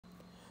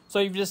So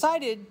you've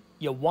decided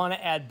you want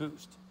to add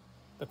boost.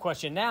 The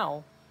question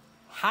now,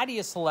 how do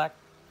you select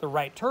the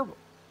right turbo?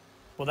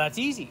 Well, that's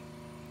easy.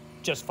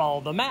 Just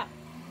follow the map.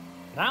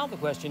 Now the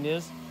question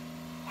is,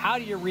 how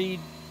do you read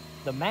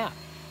the map?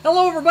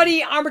 Hello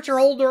everybody, I'm Richard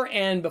Holder,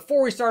 and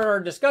before we start our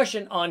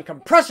discussion on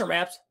compressor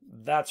maps,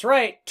 that's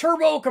right,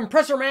 turbo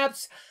compressor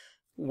maps,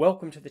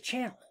 welcome to the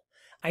channel.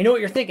 I know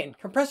what you're thinking.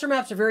 Compressor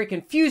maps are very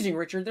confusing,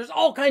 Richard. There's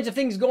all kinds of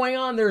things going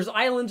on. There's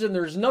islands and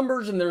there's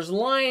numbers and there's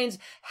lines.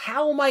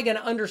 How am I going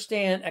to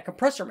understand a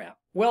compressor map?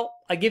 Well,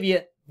 I give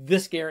you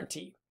this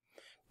guarantee.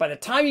 By the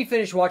time you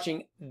finish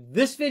watching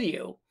this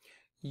video,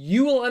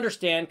 you will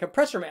understand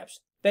compressor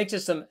maps. Thanks to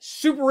some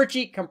super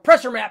RICHIE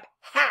compressor map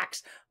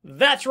hacks.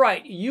 That's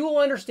right. You will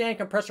understand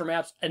compressor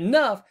maps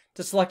enough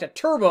to select a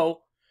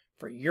turbo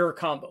for your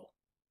combo.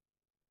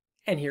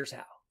 And here's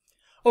how.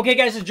 Okay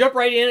guys, let's jump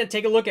right in and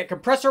take a look at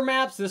compressor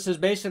maps. This is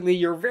basically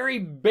your very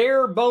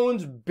bare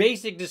bones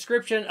basic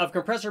description of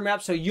compressor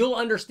maps so you'll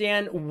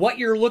understand what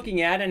you're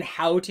looking at and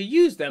how to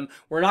use them.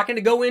 We're not going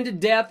to go into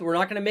depth. We're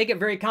not going to make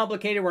it very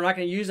complicated. We're not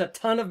going to use a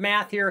ton of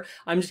math here.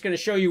 I'm just going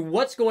to show you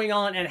what's going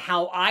on and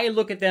how I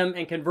look at them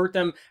and convert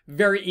them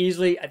very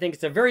easily. I think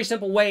it's a very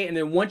simple way, and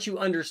then once you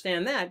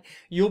understand that,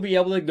 you'll be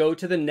able to go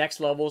to the next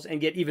levels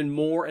and get even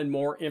more and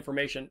more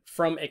information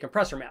from a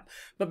compressor map.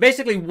 But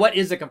basically, what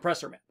is a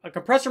compressor map? A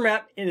compressor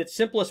map in its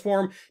simplest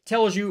form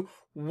tells you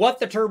what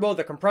the turbo,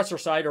 the compressor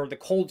side or the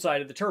cold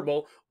side of the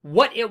turbo,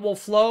 what it will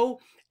flow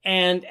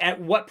and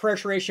at what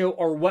pressure ratio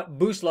or what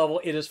boost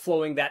level it is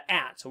flowing that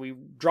at. So we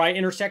draw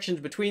intersections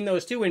between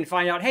those two and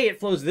find out, hey,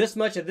 it flows this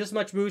much at this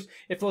much boost,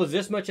 it flows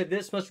this much at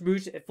this much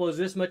boost, it flows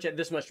this much at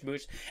this much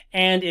boost.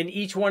 And in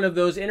each one of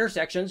those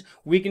intersections,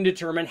 we can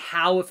determine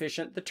how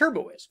efficient the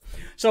turbo is.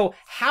 So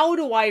how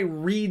do I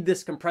read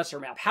this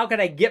compressor map? How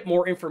can I get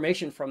more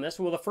information from this?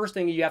 Well, the first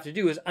thing you have to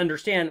do is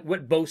understand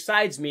what both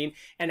sides mean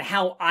and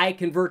how I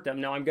convert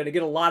them. Now, I'm going to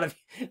get a lot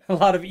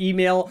of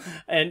email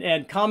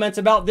and comments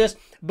about this,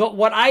 but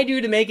what I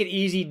do to make it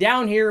easy,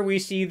 down here we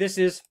see this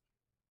is,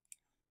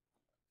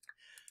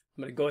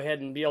 I'm going to go ahead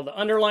and be able to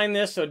underline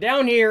this. So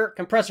down here,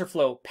 compressor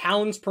flow,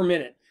 pounds per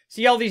minute.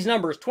 See all these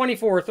numbers,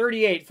 24,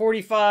 38,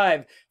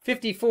 45,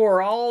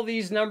 54, all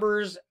these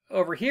numbers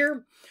over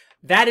here.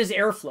 That is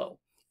airflow.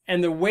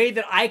 And the way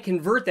that I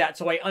convert that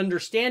so I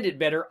understand it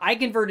better, I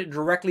convert it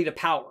directly to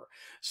power.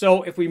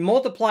 So if we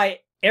multiply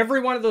every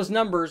one of those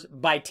numbers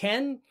by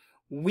 10,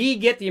 we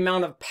get the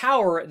amount of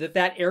power that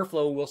that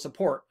airflow will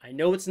support. I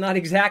know it's not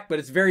exact, but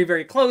it's very,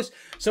 very close.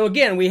 So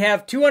again, we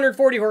have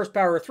 240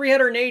 horsepower,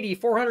 380,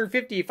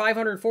 450,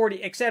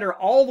 540, etc.,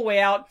 all the way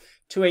out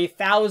to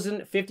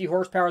 1,050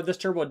 horsepower. This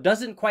turbo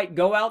doesn't quite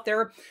go out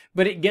there,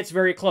 but it gets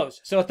very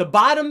close. So at the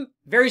bottom,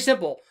 very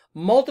simple.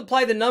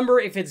 Multiply the number,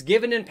 if it's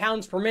given in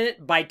pounds per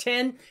minute, by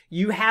 10,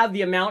 you have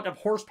the amount of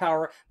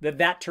horsepower that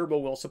that turbo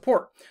will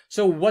support.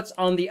 So what's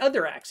on the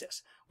other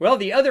axis? Well,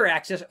 the other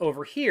axis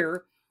over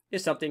here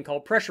is something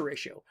called pressure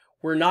ratio.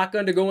 We're not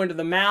going to go into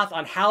the math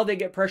on how they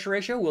get pressure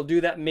ratio. We'll do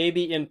that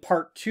maybe in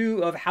part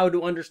 2 of how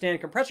to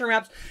understand compressor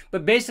maps.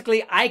 But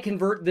basically, I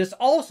convert this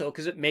also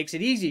because it makes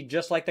it easy.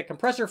 Just like the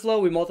compressor flow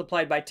we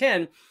multiplied by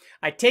 10,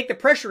 I take the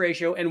pressure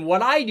ratio and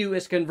what I do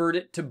is convert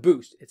it to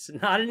boost. It's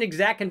not an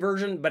exact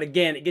conversion, but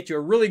again, it gets you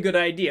a really good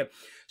idea.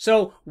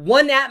 So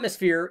 1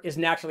 atmosphere is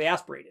naturally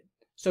aspirated.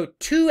 So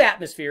 2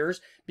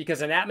 atmospheres,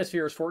 because an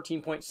atmosphere is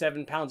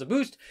 14.7 pounds of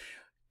boost,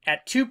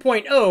 at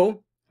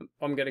 2.0,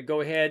 I'm going to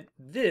go ahead.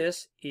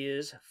 This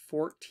is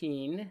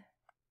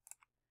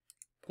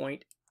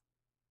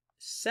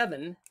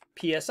 14.7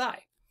 psi.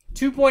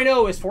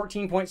 2.0 is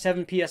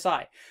 14.7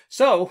 psi.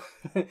 So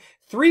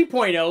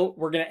 3.0,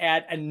 we're going to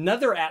add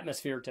another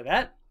atmosphere to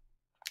that.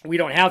 We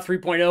don't have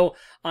 3.0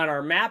 on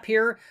our map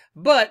here,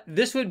 but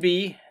this would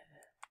be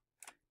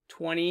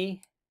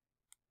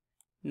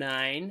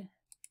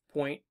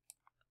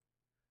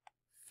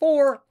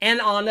 29.4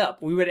 and on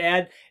up. We would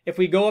add, if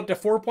we go up to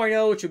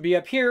 4.0, which would be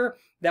up here,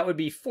 that would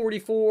be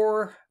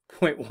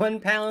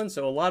 44.1 pounds,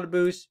 so a lot of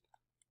boost.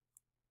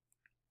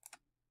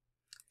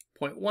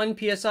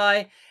 0.1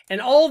 psi, and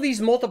all of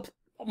these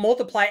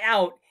multiply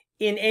out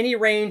in any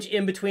range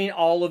in between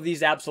all of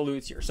these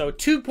absolutes here. So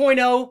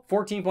 2.0,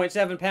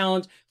 14.7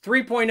 pounds,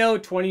 3.0,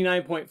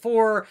 29.4,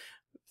 4.0,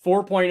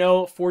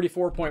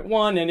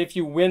 44.1, and if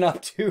you went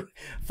up to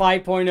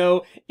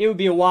 5.0, it would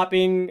be a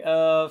whopping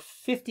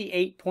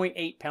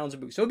 58.8 pounds of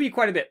boost. So it would be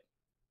quite a bit.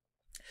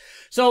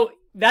 So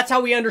that's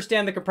how we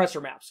understand the compressor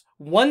maps.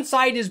 One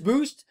side is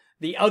boost,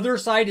 the other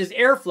side is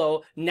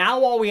airflow.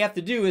 Now all we have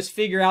to do is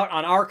figure out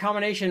on our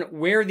combination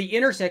where the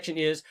intersection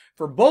is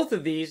for both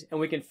of these, and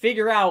we can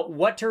figure out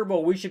what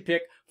turbo we should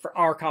pick for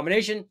our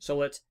combination. So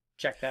let's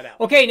check that out.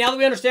 Okay, now that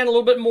we understand a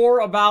little bit more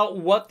about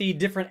what the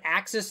different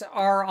axes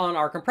are on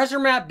our compressor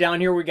map,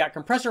 down here we got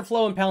compressor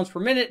flow in pounds per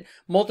minute.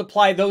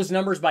 Multiply those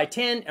numbers by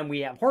 10 and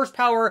we have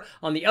horsepower.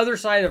 On the other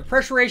side of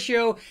pressure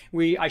ratio,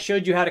 I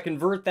showed you how to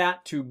convert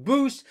that to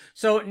boost.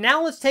 So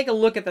now let's take a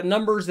look at the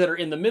numbers that are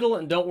in the middle,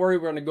 and don't worry,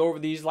 we're going to go over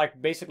these like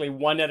basically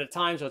one at a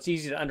time so it's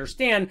easy to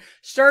understand.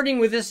 Starting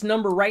with this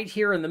number right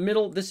here in the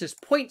middle, this is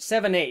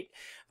 0.78.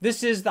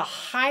 this is the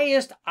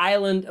highest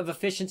island of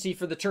efficiency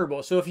for the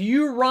turbo. So if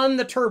you run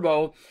the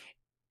turbo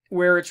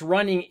where it's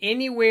running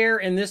anywhere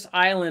in this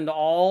island,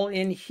 all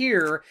in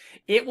here,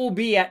 it will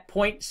be at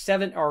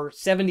 0.7 or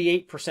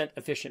 78%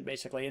 efficient,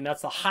 basically. And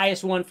that's the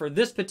highest one for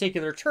this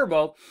particular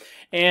turbo.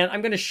 And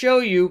I'm going to show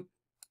you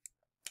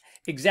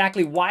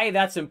exactly why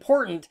that's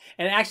important,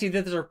 and actually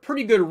that there's a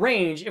pretty good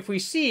range. If we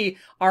see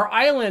our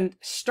island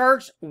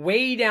starts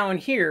way down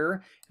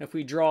here, if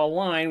we draw a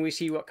line, we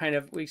see what kind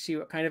of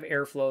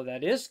airflow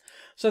that is.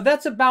 So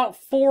that's about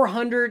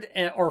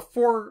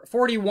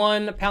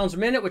 41 pounds a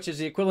minute, which is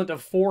the equivalent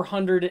of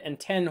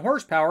 410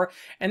 horsepower,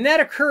 and that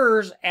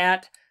occurs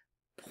at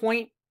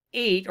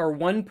 0.8 or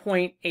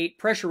 1.8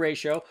 pressure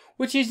ratio,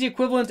 which is the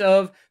equivalent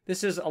of,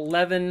 this is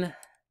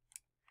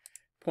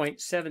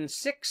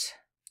 11.76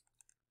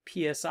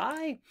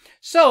 PSI.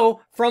 So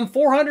from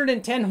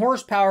 410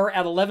 horsepower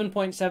at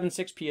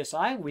 11.76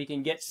 PSI, we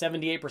can get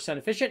 78%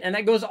 efficient, and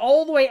that goes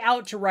all the way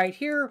out to right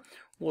here.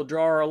 We'll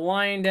draw our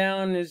line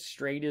down as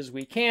straight as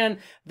we can.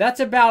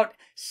 That's about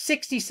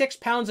 66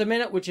 pounds a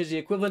minute, which is the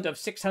equivalent of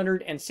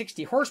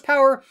 660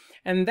 horsepower,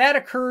 and that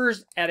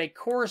occurs at a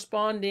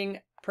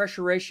corresponding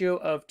pressure ratio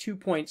of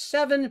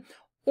 2.7,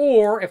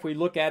 or if we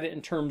look at it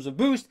in terms of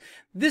boost,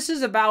 this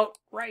is about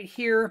right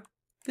here.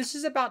 This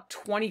is about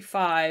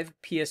 25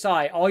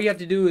 PSI. All you have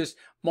to do is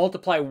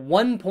multiply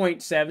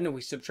 1.7, and we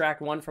subtract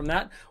 1 from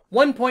that.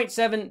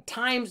 1.7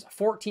 times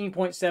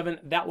 14.7,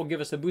 that will give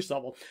us a boost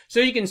level. So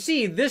you can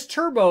see this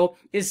turbo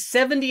is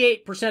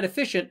 78%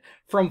 efficient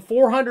from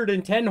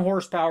 410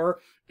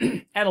 horsepower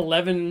at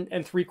 11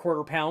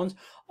 3/4 pounds,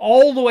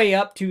 all the way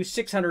up to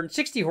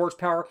 660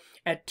 horsepower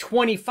at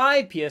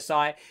 25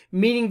 PSI,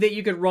 meaning that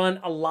you could run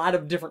a lot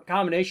of different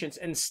combinations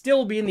and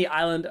still be in the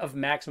island of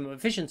maximum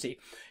efficiency.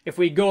 If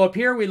we go up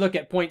here, we look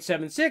at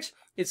 0.76,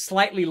 it's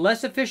slightly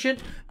less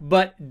efficient,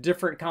 but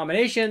different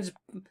combinations,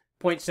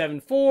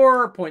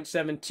 0.74,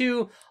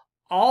 0.72,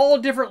 all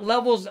different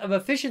levels of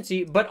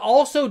efficiency, but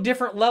also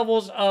different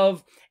levels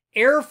of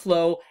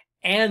airflow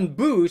and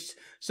boost.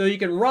 So you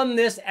can run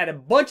this at a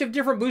bunch of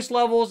different boost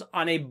levels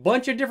on a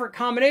bunch of different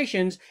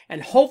combinations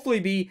and hopefully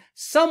be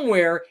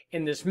somewhere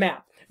in this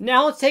map.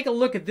 Now let's take a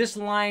look at this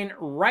line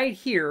right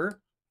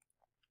here.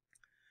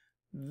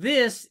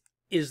 This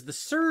is the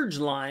surge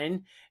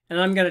line,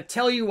 and I'm going to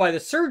tell you why the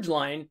surge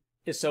line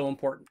is so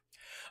important.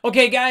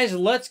 Okay guys,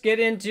 let's get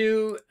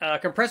into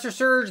compressor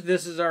surge.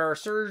 This is our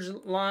surge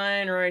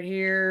line right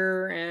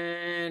here,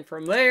 and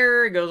from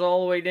there it goes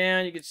all the way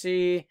down. You can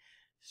see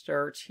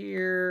starts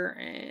here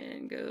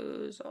and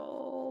goes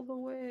all the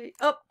way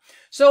up.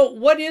 So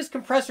what is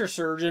compressor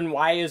surge and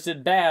why is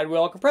it bad?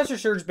 Well, compressor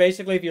surge,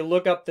 basically, if you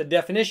look up the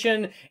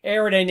definition,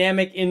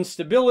 aerodynamic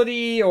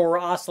instability or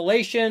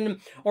oscillation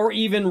or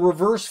even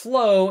reverse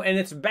flow, and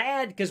it's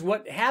bad because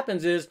what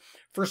happens is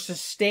for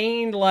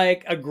sustained,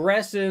 like,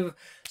 aggressive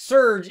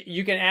surge,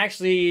 you can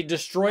actually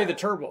destroy the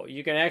turbo.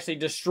 You can actually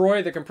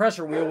destroy the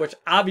compressor wheel, which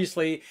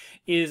obviously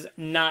is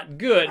not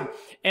good.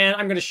 And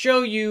I'm going to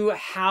show you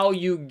how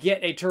you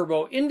get a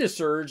turbo into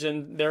surge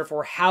and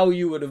therefore how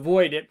you would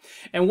avoid it.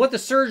 And what the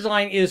surge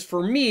line is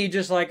for me,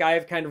 just like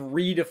I've kind of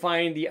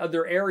redefined the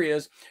other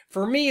areas,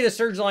 for me, the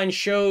surge line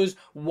shows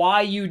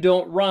why you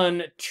don't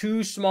run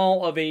too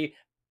small of a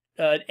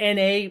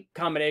NA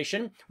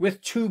combination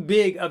with too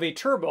big of a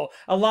turbo.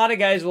 A lot of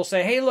guys will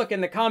say, hey, look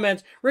in the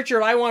comments,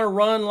 Richard, I want to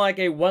run like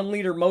a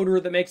 1-liter motor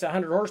that makes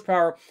 100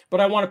 horsepower,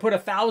 but I want to put a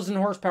 1,000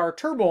 horsepower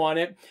turbo on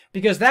it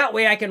because that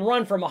way I can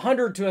run from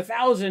 100 to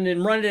 1,000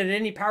 and run it at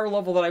any power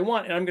level that I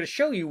want. And I'm going to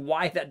show you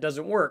why that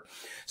doesn't work.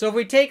 So if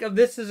we take,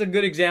 this is a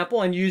good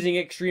example, and using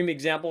extreme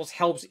examples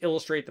helps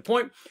illustrate the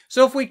point.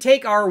 So if we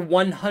take our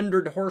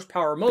 100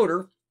 horsepower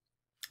motor,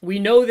 we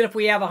know that if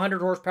we have a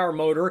 100 horsepower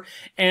motor,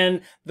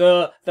 and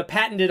the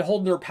patented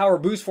Holdner power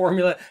boost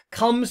formula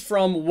comes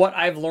from what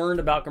I've learned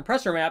about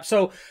Compressor Map.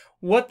 So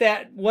what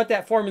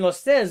that formula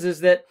says is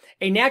that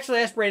a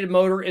naturally aspirated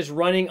motor is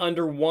running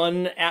under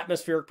 1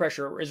 atmospheric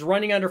pressure, is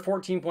running under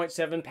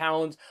 14.7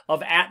 pounds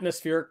of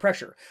atmospheric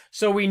pressure.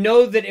 So we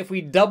know that if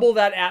we double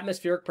that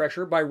atmospheric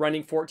pressure by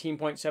running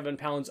 14.7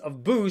 pounds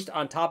of boost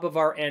on top of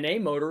our NA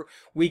motor,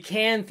 we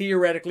can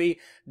theoretically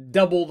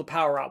double the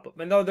power output.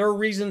 And though there are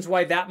reasons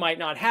why that might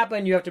not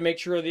happen, you have to make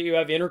sure that you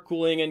have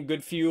intercooling and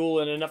good fuel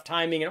and enough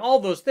timing and all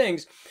those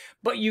things,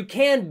 but you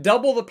can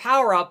double the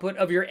power output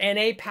of your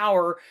NA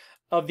power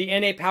of the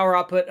NA power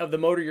output of the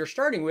motor you're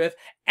starting with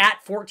at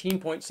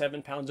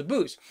 14.7 pounds of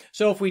boost.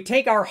 So if we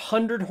take our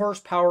 100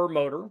 horsepower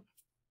motor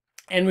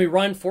and we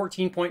run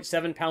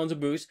 14.7 pounds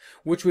of boost,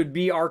 which would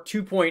be our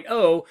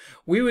 2.0,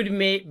 we would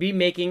be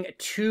making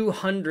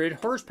 200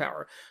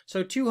 horsepower.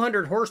 So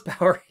 200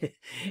 horsepower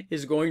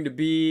is going to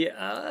be,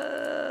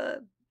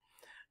 we're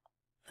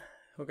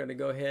going to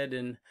go ahead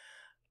and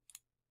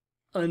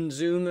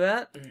unzoom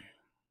that.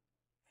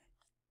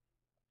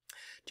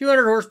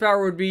 200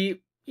 horsepower would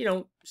be you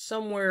know,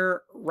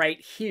 somewhere right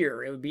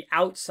here. It would be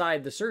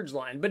outside the surge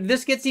line. But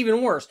this gets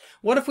even worse.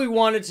 What if we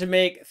wanted to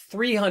make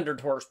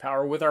 300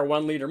 horsepower with our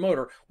 1 liter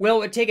motor? Well, it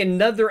would take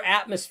another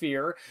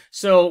atmosphere.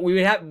 So we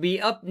would have to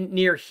be up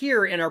near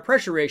here in our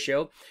pressure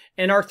ratio.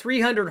 And our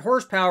 300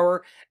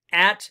 horsepower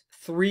at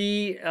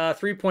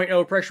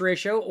 3.0 pressure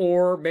ratio,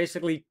 or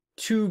basically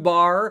 2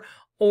 bar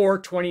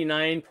or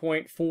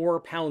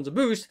 29.4 pounds of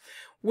boost,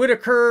 would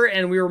occur,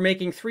 and we were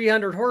making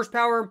 300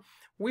 horsepower,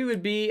 we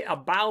would be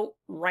about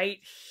right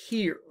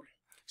here.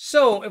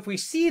 So if we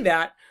see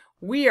that,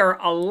 we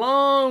are a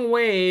long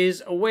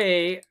ways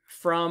away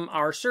from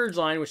our surge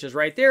line, which is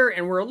right there,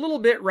 and we're a little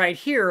bit right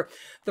here.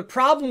 The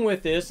problem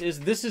with this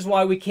is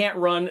why we can't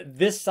run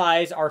this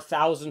size, our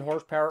 1,000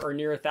 horsepower or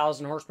near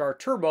 1,000 horsepower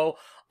turbo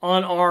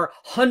on our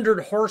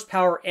 100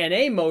 horsepower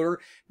NA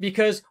motor,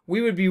 because we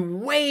would be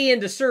way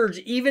into surge.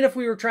 Even if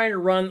we were trying to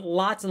run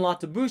lots and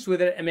lots of boost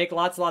with it and make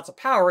lots and lots of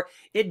power,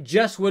 it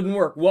just wouldn't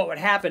work. What would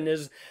happen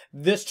is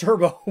this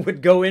turbo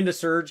would go into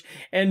surge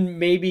and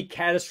maybe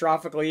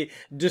catastrophically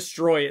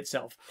destroy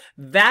itself.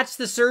 That's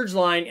the surge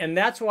line, and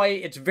that's why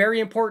it's very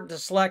important to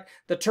select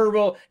the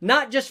turbo,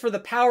 not just for the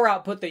power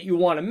output that you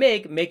want to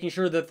make, making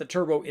sure that the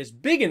turbo is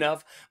big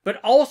enough, but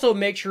also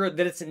make sure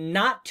that it's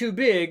not too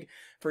big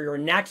for your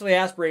naturally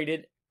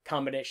aspirated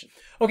combination.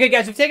 Okay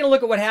guys, we've taken a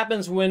look at what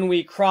happens when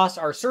we cross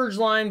our surge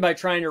line by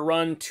trying to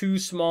run too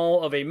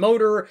small of a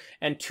motor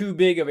and too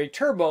big of a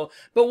turbo.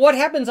 But what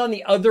happens on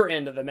the other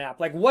end of the map?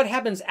 Like, what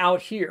happens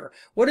out here?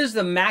 What is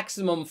the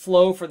maximum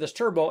flow for this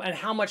turbo, and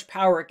how much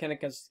power can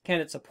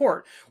it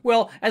support?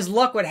 Well, as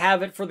luck would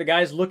have it for the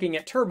guys looking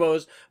at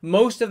turbos,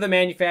 most of the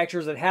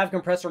manufacturers that have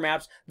compressor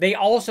maps, they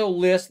also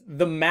list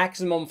the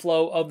maximum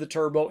flow of the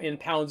turbo in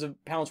pounds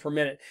per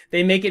minute.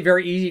 They make it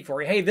very easy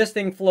for you. Hey, this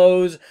thing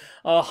flows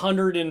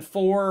 104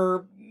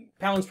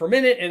 pounds per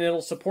minute, and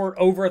it'll support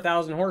over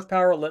 1,000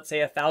 horsepower, let's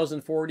say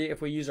 1,040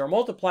 if we use our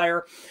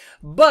multiplier.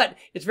 But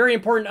it's very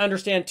important to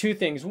understand two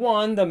things.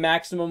 One, the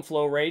maximum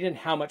flow rate and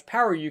how much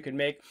power you can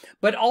make,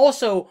 but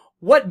also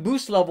what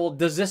boost level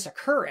does this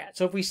occur at?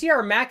 So if we see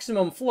our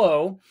maximum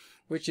flow,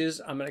 which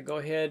is, I'm going to go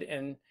ahead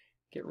and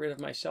get rid of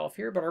myself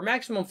here, but our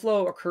maximum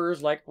flow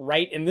occurs like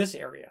right in this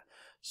area.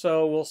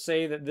 So we'll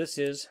say that this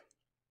is,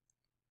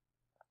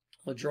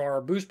 we'll draw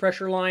our boost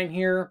pressure line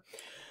here.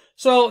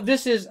 So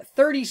this is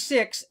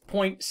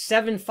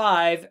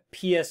 36.75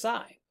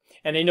 PSI.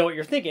 And I know what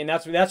you're thinking.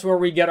 That's where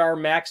we get our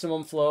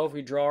maximum flow. If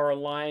we draw our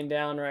line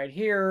down right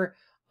here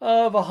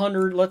of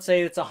 100, let's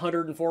say it's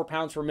 104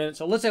 pounds per minute.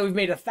 So let's say we've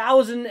made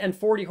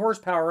 1,040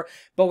 horsepower,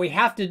 but we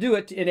have to do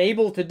it,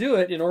 able to do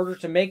it in order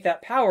to make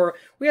that power,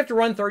 we have to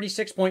run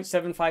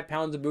 36.75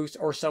 pounds of boost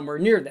or somewhere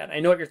near that. I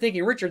know what you're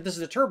thinking, Richard, this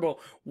is a turbo.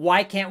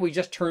 Why can't we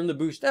just turn the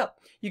boost up?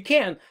 You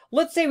can.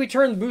 Let's say we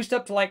turn the boost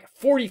up to like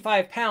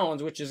 45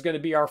 pounds, which is going to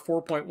be our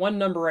 4.1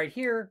 number right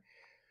here.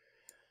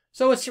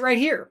 So it's right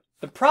here.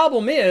 The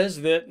problem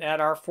is that at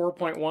our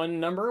 4.1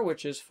 number,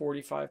 which is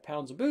 45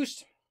 pounds of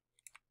boost,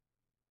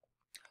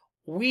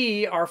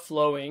 we are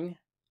flowing,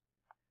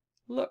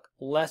 look,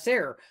 less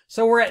air.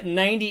 So we're at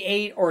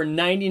 98 or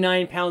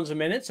 99 pounds a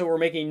minute. So we're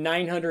making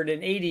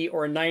 980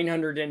 or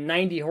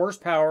 990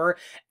 horsepower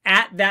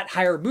at that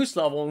higher boost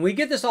level. And we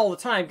get this all the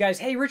time. Guys,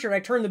 hey, Richard, I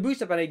turned the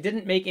boost up and I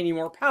didn't make any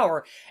more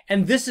power.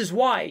 And this is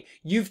why.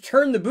 You've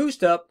turned the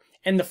boost up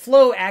and the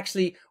flow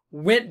actually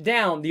went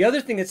down. The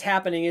other thing that's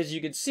happening is, you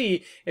can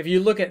see, if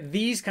you look at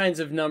these kinds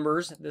of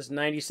numbers, this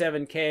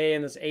 97K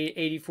and this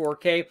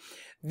 84K,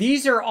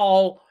 these are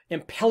all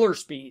impeller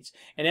speeds.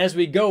 And as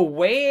we go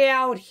way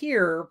out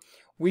here,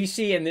 we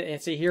see, and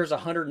see here's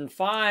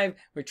 105,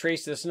 we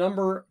trace this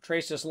number,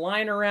 trace this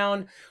line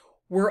around,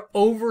 we're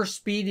over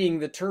speeding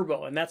the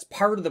turbo, and that's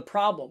part of the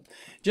problem.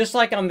 Just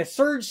like on the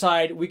surge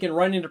side, we can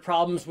run into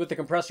problems with the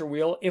compressor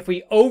wheel. If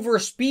we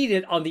overspeed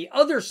it on the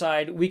other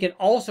side, we can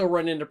also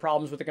run into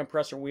problems with the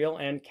compressor wheel,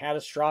 and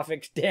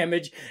catastrophic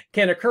damage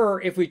can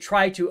occur if we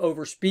try to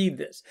overspeed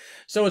this.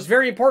 So it's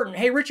very important.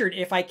 Hey, Richard,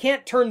 if I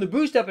can't turn the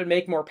boost up and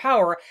make more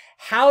power,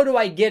 how do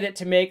I get it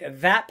to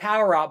make that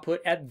power output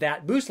at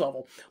that boost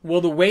level?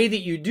 Well, the way that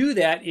you do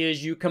that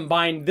is you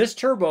combine this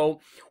turbo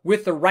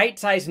with the right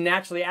size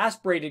naturally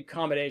aspirated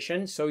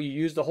combination. So you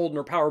use the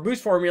Holdener power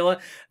boost formula.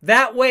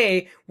 That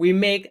way we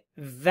make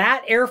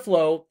that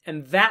airflow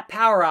and that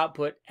power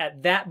output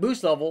at that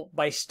boost level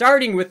by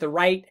starting with the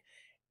right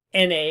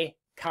NA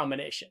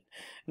combination.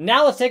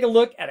 Now let's take a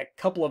look at a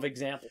couple of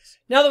examples.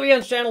 Now that we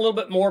understand a little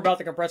bit more about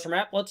the compressor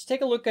map, let's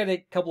take a look at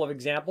a couple of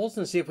examples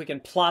and see if we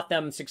can plot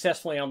them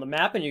successfully on the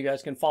map, and you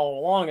guys can follow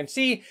along and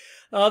see.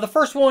 The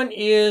first one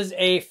is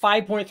a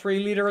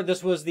 5.3 liter.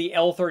 This was the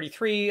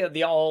L33,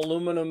 the all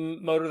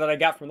aluminum motor that I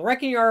got from the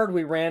wrecking yard.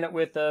 We ran it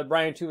with the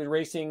Brian Tooley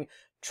Racing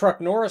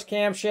Truck Norris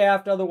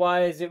camshaft.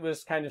 Otherwise, it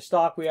was kind of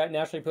stock. We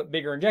naturally put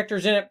bigger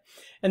injectors in it.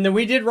 And then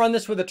we did run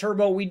this with a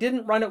turbo. We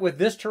didn't run it with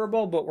this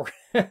turbo, but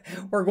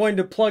we're going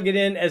to plug it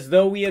in as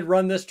though we had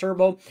run this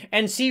turbo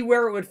and see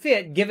where it would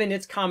fit given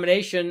its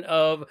combination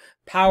of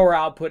power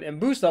output and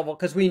boost level,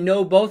 because we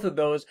know both of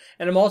those.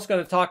 And I'm also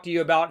going to talk to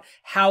you about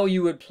how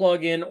you would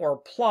plug in or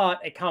plot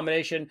a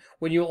combination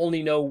when you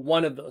only know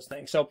one of those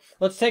things. So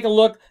let's take a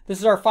look. This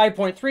is our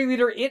 5.3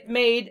 liter. It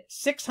made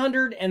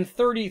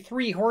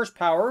 633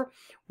 horsepower,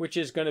 which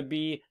is going to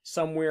be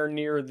somewhere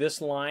near this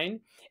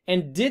line,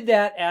 and did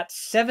that at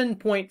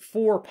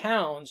 7.4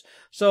 pounds.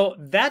 So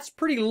that's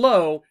pretty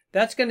low.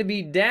 That's going to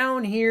be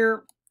down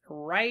here,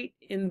 right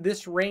in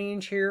this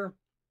range here.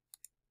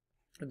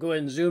 I'll go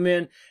ahead and zoom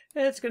in.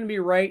 It's going to be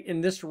right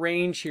in this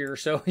range here.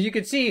 So you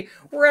can see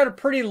we're at a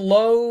pretty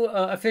low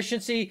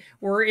efficiency.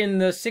 We're in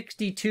the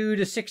 62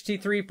 to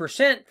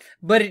 63%,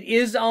 but it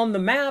is on the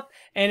map,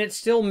 and it's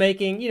still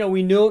making, you know,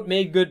 we know it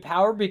made good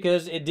power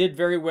because it did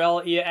very well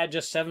at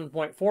just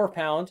 7.4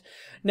 pounds.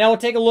 Now we'll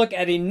take a look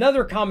at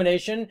another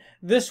combination.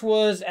 This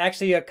was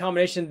actually a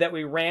combination that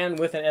we ran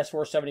with an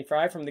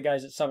S475 from the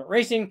guys at Summit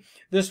Racing.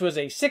 This was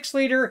a 6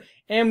 liter,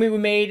 and we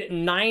made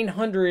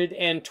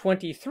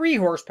 923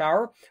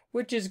 horsepower,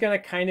 which is going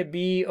to kind of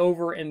be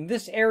over in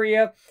this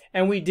area.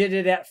 And we did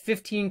it at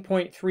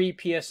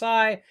 15.3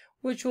 PSI,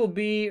 which will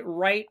be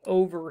right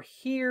over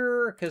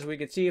here, because we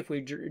could see if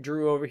we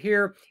drew over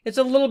here, it's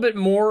a little bit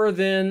more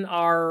than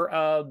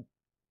our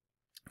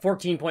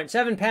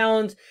 14.7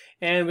 pounds.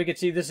 And we can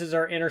see this is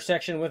our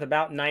intersection with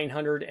about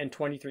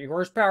 923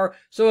 horsepower.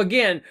 So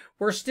again,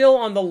 we're still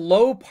on the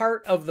low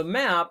part of the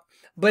map,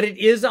 but it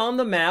is on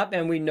the map,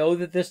 and we know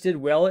that this did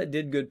well. It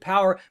did good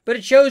power, but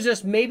it shows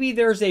us maybe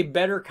there's a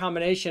better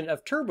combination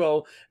of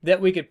turbo that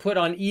we could put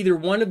on either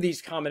one of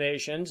these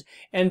combinations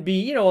and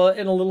be, you know,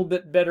 in a little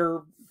bit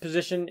better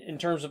position in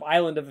terms of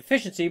island of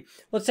efficiency.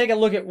 Let's take a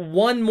look at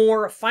one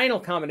more final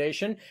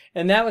combination,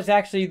 and that was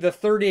actually the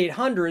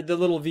 3800, the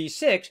little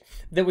V6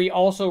 that we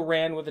also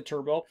ran with a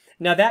turbo.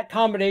 Now that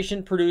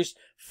combination produced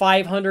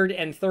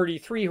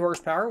 533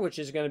 horsepower, which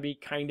is going to be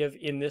kind of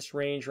in this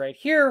range right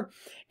here,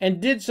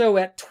 and did so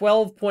at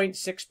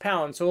 12.6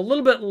 pounds. So a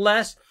little bit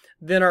less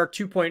than our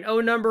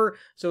 2.0 number.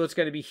 So it's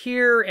going to be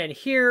here and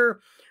here.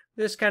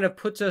 This kind of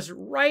puts us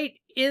right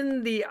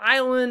in the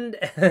island,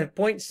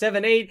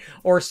 0.78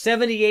 or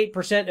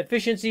 78%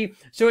 efficiency.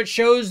 So it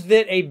shows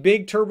that a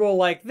big turbo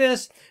like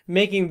this,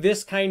 making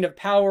this kind of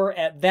power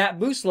at that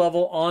boost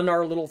level on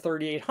our little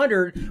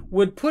 3800,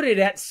 would put it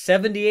at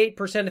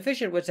 78%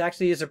 efficient, which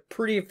actually is a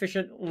pretty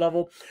efficient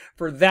level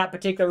for that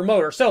particular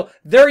motor. So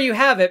there you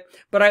have it.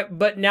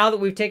 But now that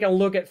we've taken a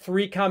look at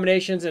 3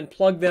 combinations and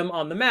plugged them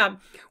on the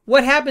map,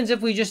 what happens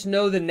if we just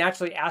know the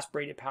naturally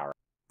aspirated power?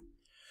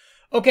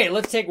 Okay,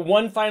 let's take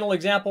one final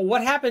example.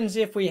 What happens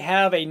if we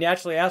have a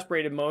naturally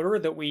aspirated motor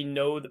that we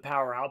know the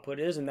power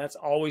output is, and that's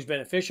always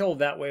beneficial.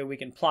 That way we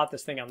can plot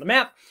this thing on the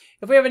map.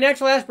 If we have a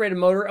naturally aspirated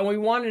motor and we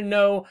want to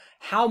know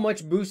how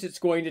much boost it's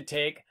going to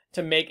take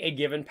to make a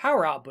given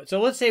power output. So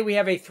let's say we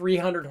have a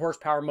 300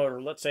 horsepower motor.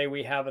 Let's say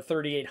we have a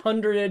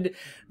 3800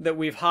 that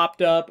we've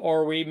hopped up,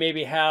 or we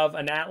maybe have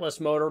an Atlas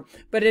motor.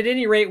 But at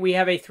any rate, we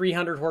have a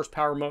 300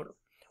 horsepower motor.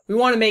 We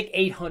want to make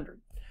 800.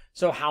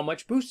 So how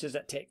much boost does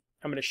that take?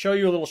 I'm going to show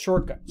you a little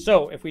shortcut.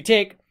 So if we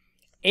take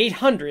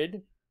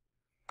 800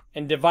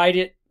 and divide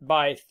it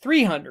by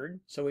 300,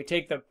 so we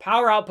take the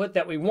power output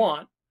that we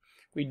want,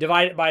 we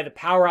divide it by the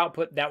power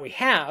output that we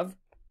have,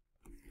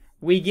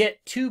 we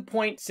get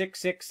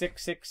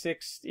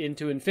 2.66666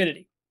 into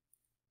infinity.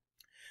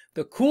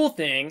 The cool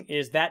thing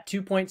is that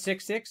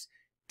 2.66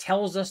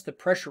 tells us the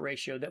pressure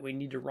ratio that we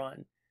need to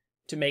run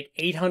to make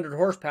 800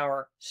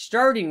 horsepower,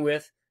 starting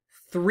with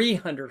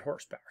 300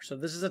 horsepower. So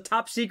this is a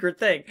top secret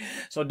thing.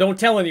 So don't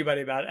tell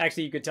anybody about it.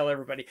 Actually, you could tell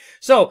everybody.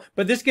 So,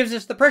 but this gives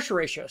us the pressure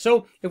ratio.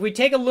 So if we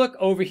take a look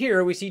over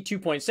here, we see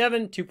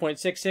 2.7,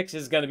 2.66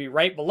 is going to be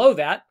right below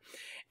that.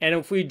 And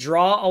if we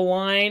draw a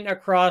line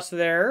across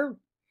there,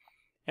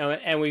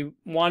 and we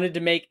wanted to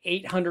make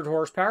 800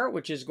 horsepower,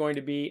 which is going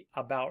to be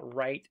about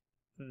right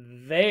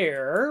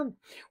there,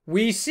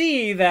 we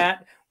see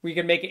that we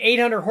can make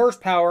 800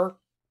 horsepower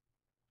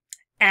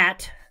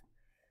at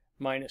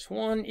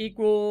 -1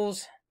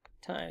 equals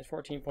times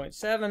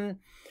 14.7.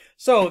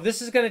 So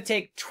this is going to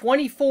take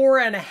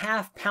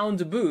 24.5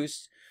 pounds of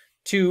boost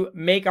to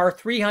make our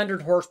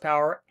 300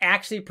 horsepower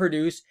actually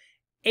produce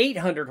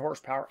 800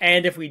 horsepower.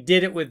 And if we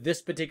did it with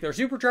this particular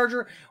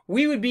supercharger,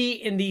 we would be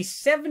in the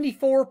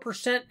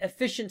 74%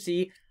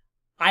 efficiency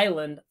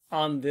island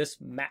on this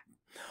map.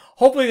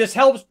 Hopefully this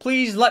helps.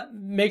 Please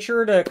make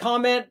sure to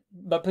comment,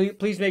 but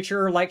please make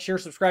sure like, share,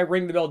 subscribe,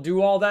 ring the bell,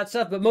 do all that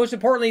stuff. But most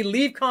importantly,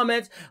 leave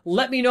comments.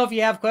 Let me know if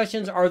you have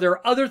questions. Are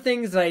there other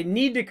things that I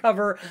need to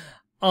cover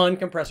on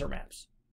Compressor Maps?